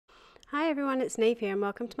Hi everyone, it's Niamh here and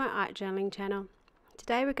welcome to my art journaling channel.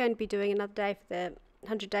 Today we're going to be doing another day for the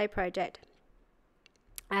 100-day project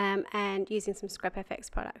and using some Scrap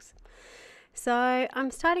FX products. So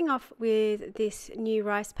I'm starting off with this new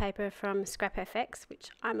rice paper from Scrap FX, which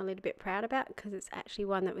I'm a little bit proud about because it's actually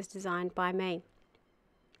one that was designed by me.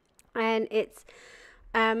 And it's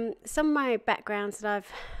some of my backgrounds that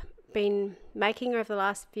I've been making over the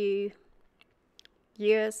last few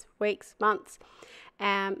years, weeks, months,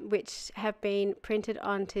 which have been printed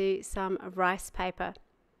onto some rice paper,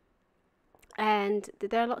 and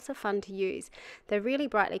they're lots of fun to use. They're really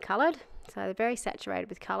brightly coloured, so they're very saturated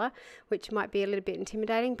with colour, which might be a little bit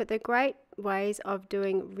intimidating, but they're great ways of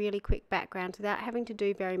doing really quick backgrounds without having to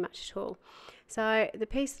do very much at all. So the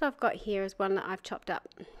piece that I've got here is one that I've chopped up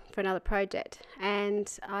for another project,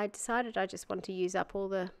 and I decided I just want to use up all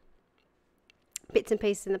the bits and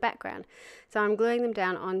pieces in the background. So I'm gluing them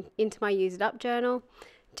down into my use it up journal,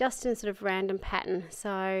 just in sort of random pattern.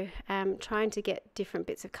 So trying to get different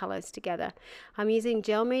bits of colours together. I'm using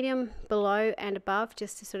gel medium below and above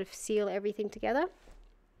just to sort of seal everything together.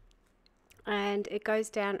 And it goes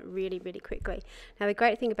down really quickly. Now the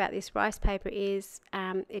great thing about this rice paper is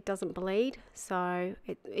it doesn't bleed. So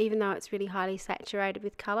even though it's really highly saturated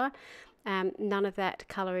with colour, none of that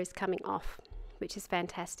colour is coming off, which is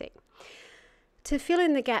fantastic. To fill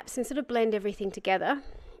in the gaps and sort of blend everything together,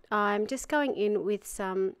 I'm just going in with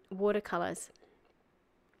some watercolours.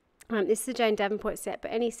 This is a Jane Davenport set, but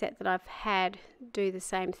any set that I've had do the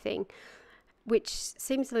same thing, which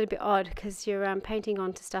seems a little bit odd because you're painting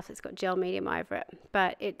onto stuff that's got gel medium over it,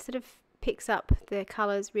 but it sort of picks up the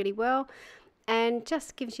colours really well and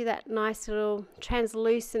just gives you that nice little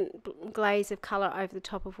translucent glaze of colour over the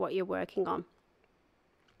top of what you're working on.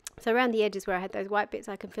 So around the edges where I had those white bits,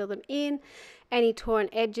 I can fill them in. Any torn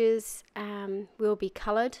edges will be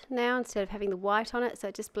coloured now instead of having the white on it, so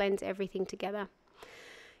it just blends everything together.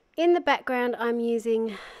 In the background, I'm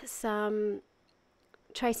using some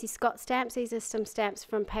Tracy Scott stamps. These are some stamps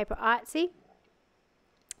from Paper Artsy.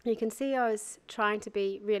 You can see I was trying to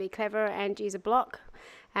be really clever and use a block.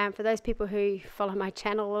 For those people who follow my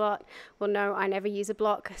channel a lot will know I never use a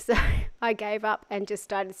block, so I gave up and just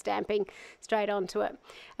started stamping straight onto it.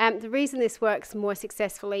 The reason this works more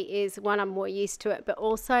successfully is, one, I'm more used to it, but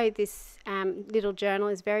also this little journal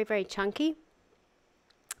is very chunky.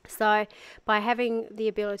 So by having the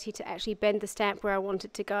ability to actually bend the stamp where I want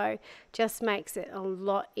it to go just makes it a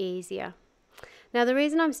lot easier. Now the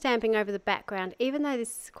reason I'm stamping over the background, even though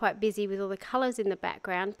this is quite busy with all the colours in the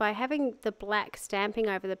background, by having the black stamping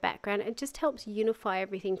over the background, it just helps unify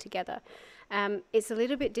everything together. It's a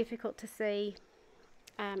little bit difficult to see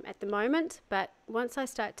at the moment, but once I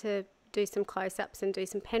start to do some close-ups and do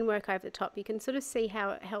some pen work over the top, you can sort of see how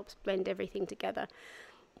it helps blend everything together.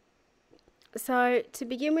 So to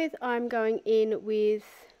begin with, I'm going in with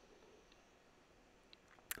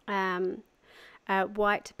a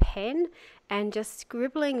white pen and just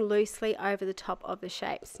scribbling loosely over the top of the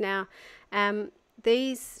shapes. Now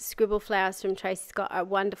these scribble flowers from Tracy Scott are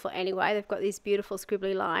wonderful anyway. They've got these beautiful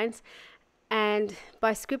scribbly lines, and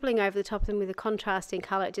by scribbling over the top of them with a contrasting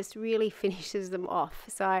colour, it just really finishes them off.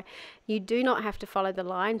 So you do not have to follow the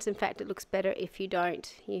lines. In fact, it looks better if you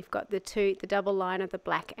don't. You've got the double line of the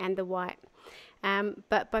black and the white.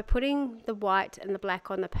 But by putting the white and the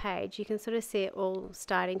black on the page, you can sort of see it all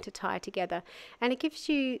starting to tie together, and it gives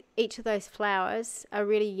you each of those flowers a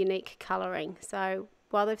really unique colouring. So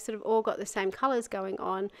while they've sort of all got the same colours going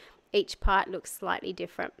on, each part looks slightly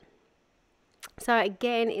different. So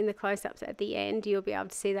again, in the close-ups at the end, you'll be able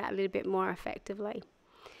to see that a little bit more effectively.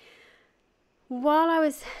 While I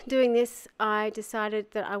was doing this, I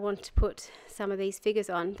decided that I wanted to put some of these figures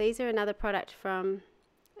on. These are another product from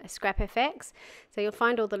Scrap FX, so you'll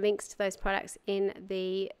find all the links to those products in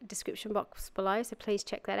the description box below, so please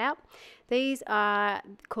check that out. These are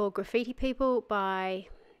called Graffiti People by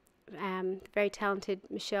very talented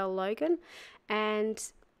Michelle Logan, and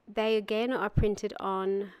they again are printed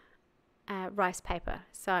on rice paper,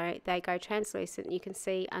 so they go translucent. You can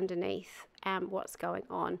see underneath what's going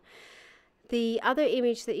on. The other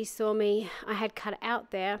image that you saw I had cut out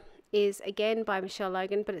there is again by Michelle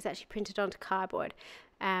Logan, but it's actually printed onto cardboard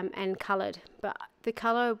and coloured, but the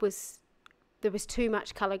colour there was too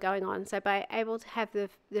much colour going on, so by able to have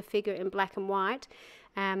the figure in black and white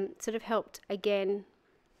sort of helped again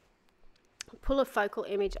pull a focal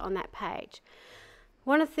image on that page.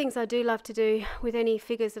 One of the things I do love to do with any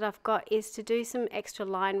figures that I've got is to do some extra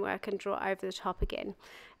line work and draw over the top again,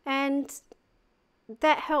 and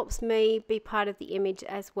that helps me be part of the image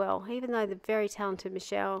as well. Even though the very talented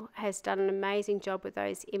Michelle has done an amazing job with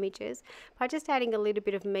those images, by just adding a little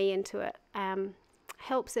bit of me into it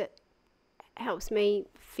helps it helps me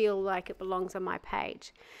feel like it belongs on my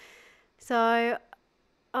page. So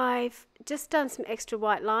I've just done some extra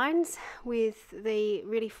white lines with the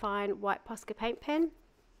really fine white Posca paint pen,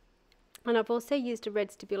 and I've also used a red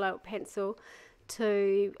Stabilo pencil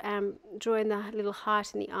to draw in the little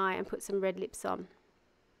heart in the eye and put some red lips on.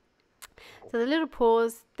 So the little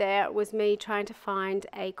pause there was me trying to find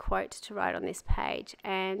a quote to write on this page,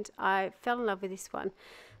 and I fell in love with this one.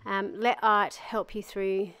 Let art help you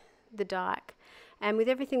through the dark. And with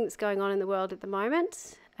everything that's going on in the world at the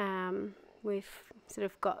moment, we've sort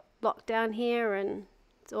of got lockdown here and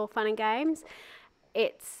it's all fun and games.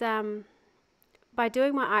 It's by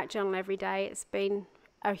doing my art journal every day, it's been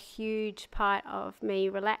a huge part of me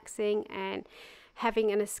relaxing and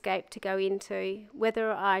having an escape to go into,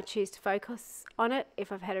 whether I choose to focus on it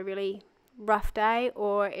if I've had a really rough day,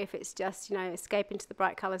 or if it's just, you know, escape into the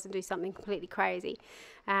bright colours and do something completely crazy.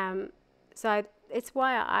 So it's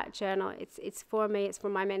why I art journal. It's for me, it's for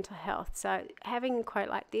my mental health. So having a quote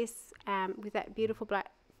like this with that beautiful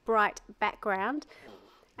bright background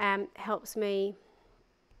helps me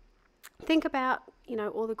think about, you know,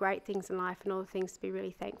 all the great things in life and all the things to be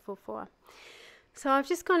really thankful for. So I've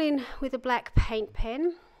just gone in with a black paint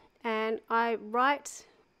pen and I write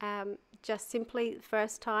just simply the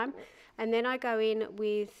first time, and then I go in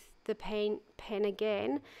with the paint pen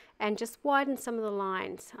again and just widen some of the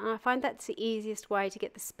lines. And I find that's the easiest way to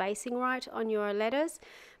get the spacing right on your letters,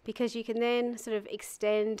 because you can then sort of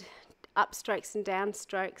extend upstrokes and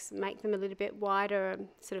downstrokes, make them a little bit wider and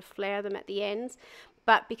sort of flare them at the ends.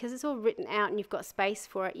 But because it's all written out and you've got space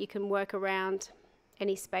for it, you can work around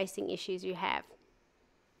any spacing issues you have.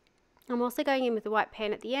 I'm also going in with the white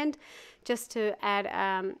pen at the end just to add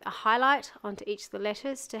a highlight onto each of the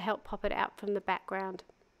letters to help pop it out from the background.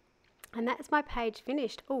 And that's my page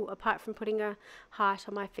finished. Oh, apart from putting a heart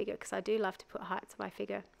on my figure, because I do love to put hearts on my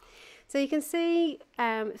figure. So you can see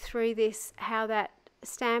through this how that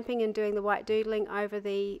stamping and doing the white doodling over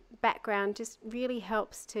the background just really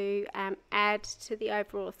helps to add to the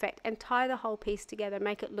overall effect and tie the whole piece together,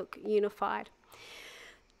 make it look unified.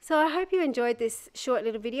 So I hope you enjoyed this short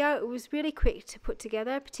little video. It was really quick to put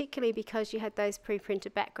together, particularly because you had those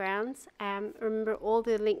pre-printed backgrounds. Remember, all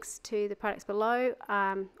the links to the products below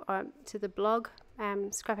or to the blog,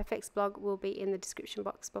 Scrap FX blog, will be in the description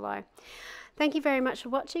box below. Thank you very much for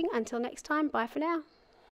watching. Until next time, bye for now.